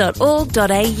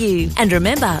vision.org.au. And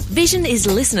remember, Vision is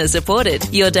listener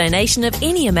supported. Your donation of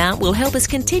any amount will help us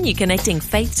continue connecting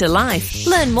faith to life.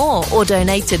 Learn more or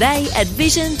donate today at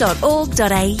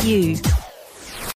vision.org.au.